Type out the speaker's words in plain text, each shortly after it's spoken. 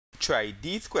Try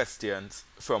these questions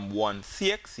from one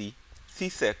CXC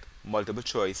CSEC multiple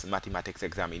choice mathematics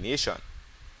examination.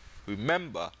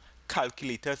 Remember,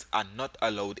 calculators are not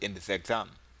allowed in this exam.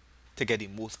 To get the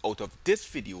most out of this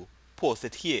video, pause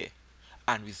it here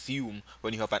and resume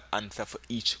when you have an answer for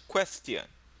each question.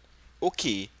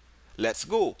 Okay, let's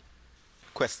go.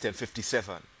 Question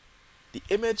 57. The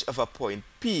image of a point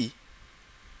P,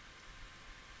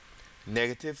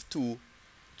 -2,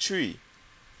 3,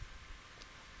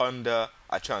 under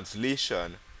a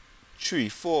translation 3,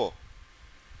 4,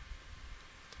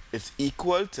 is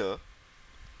equal to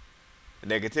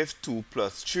 -2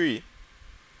 plus 3,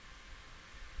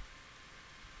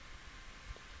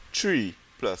 3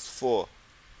 plus 4.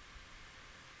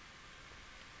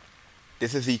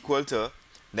 This is equal to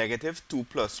 -2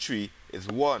 plus 3 is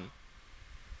 1,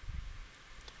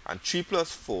 and 3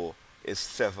 plus 4 is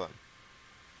 7.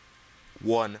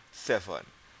 1, 7.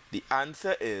 The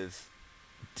answer is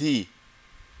D.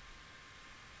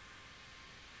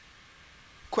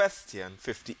 Question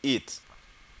 58.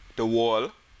 The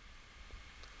wall,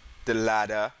 the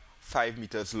ladder 5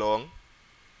 meters long,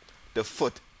 the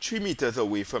foot 3 meters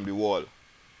away from the wall.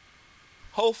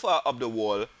 How far up the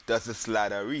wall does this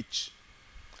ladder reach?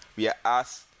 We are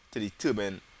asked to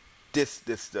determine this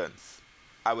distance.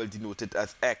 I will denote it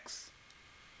as X.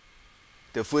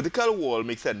 The vertical wall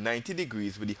makes a 90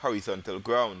 degrees with the horizontal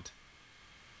ground.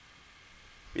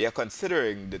 We are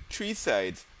considering the three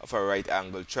sides of a right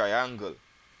angle triangle.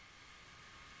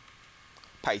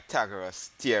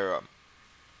 Pythagoras theorem,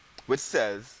 which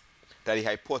says that the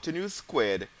hypotenuse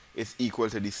squared is equal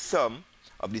to the sum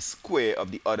of the square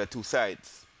of the other two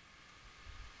sides.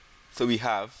 So we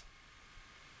have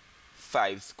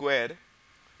 5 squared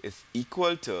is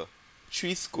equal to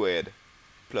 3 squared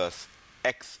plus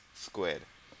x squared.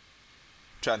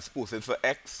 Transpose it for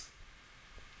x,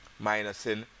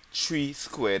 minusing 3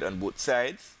 squared on both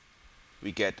sides,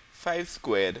 we get 5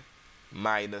 squared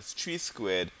minus 3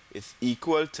 squared is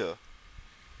equal to,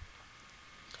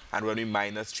 and when we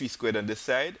minus 3 squared on this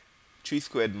side, 3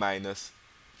 squared minus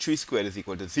 3 squared is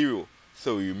equal to 0.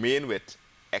 So we remain with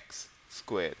x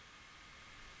squared.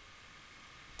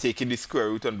 Taking the square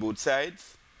root on both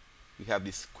sides, we have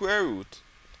the square root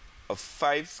of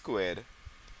 5 squared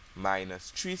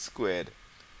minus 3 squared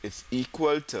is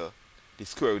equal to the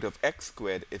square root of x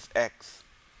squared is x.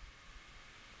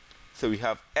 So we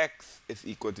have x is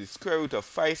equal to the square root of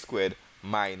 5 squared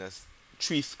minus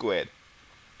 3 squared.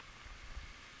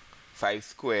 5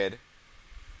 squared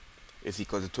is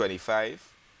equal to 25.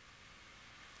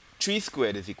 3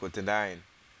 squared is equal to 9.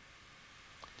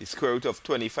 The square root of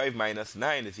 25 minus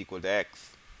 9 is equal to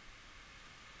x.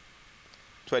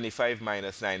 25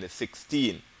 minus 9 is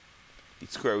 16. The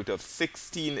square root of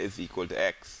 16 is equal to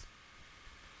x.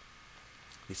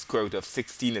 The square root of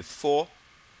 16 is 4.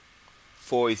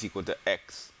 4 is equal to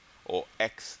x, or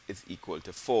x is equal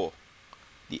to 4.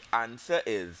 The answer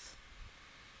is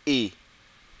A.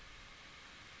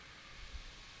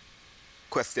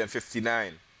 Question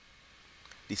 59.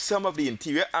 The sum of the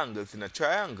interior angles in a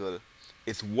triangle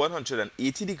is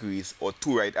 180 degrees or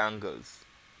 2 right angles.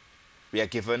 We are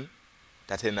given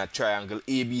that in a triangle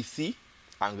ABC,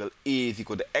 angle A is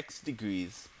equal to x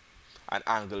degrees and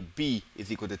angle B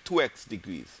is equal to 2x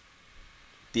degrees.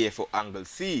 Therefore, angle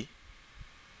C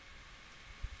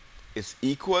is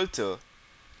equal to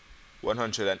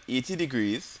 180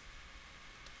 degrees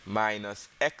minus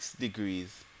x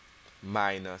degrees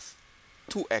minus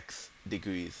 2x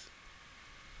degrees.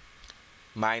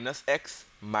 Minus x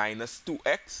minus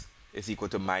 2x is equal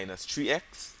to minus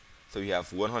 3x. So we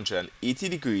have 180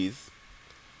 degrees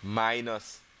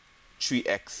minus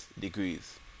 3x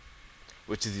degrees,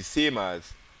 which is the same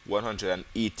as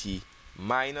 180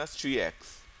 minus 3x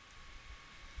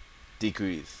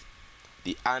degrees.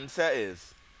 The answer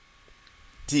is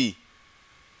D.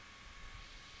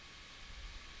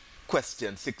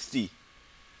 Question 60.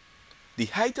 The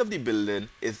height of the building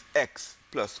is x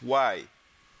plus y.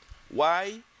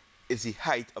 Y is the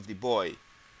height of the boy,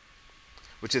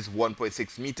 which is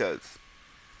 1.6 meters.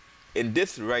 In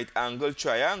this right angle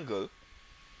triangle,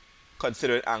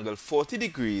 considering angle 40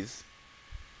 degrees,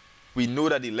 we know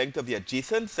that the length of the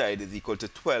adjacent side is equal to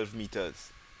 12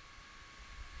 meters.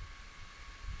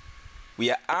 We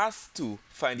are asked to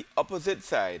find the opposite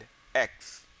side,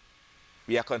 x.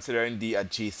 We are considering the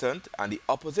adjacent and the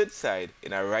opposite side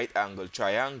in a right angle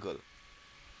triangle.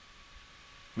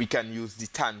 We can use the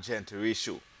tangent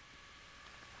ratio.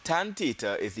 Tan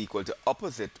theta is equal to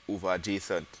opposite over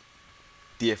adjacent.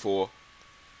 Therefore,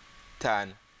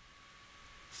 tan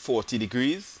 40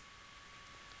 degrees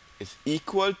is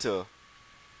equal to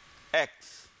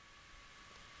x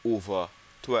over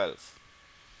 12.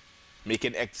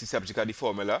 Making x the subject of the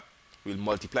formula, we'll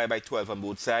multiply by 12 on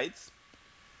both sides.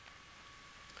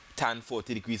 Tan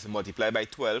 40 degrees multiplied by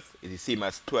 12 is the same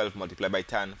as 12 multiplied by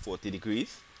tan 40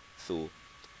 degrees. So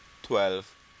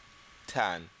 12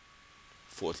 tan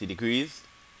 40 degrees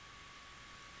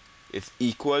is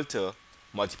equal to,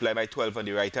 multiply by 12 on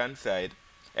the right hand side,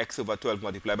 x over 12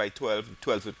 multiplied by 12,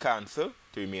 12 would cancel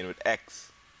to remain with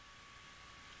x.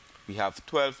 We have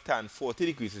 12 tan 40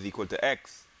 degrees is equal to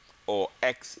x, or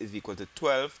x is equal to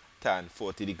 12 tan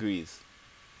 40 degrees.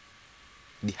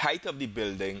 The height of the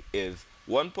building is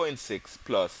 1.6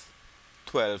 plus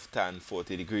 12 tan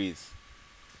 40 degrees.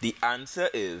 The answer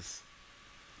is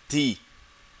D.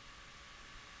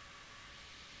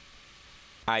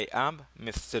 I am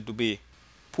Mr. Dube.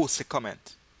 Post a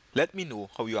comment. Let me know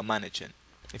how you are managing.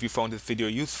 If you found this video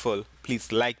useful,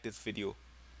 please like this video.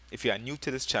 If you are new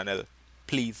to this channel,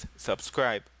 please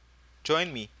subscribe.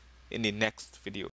 Join me in the next video.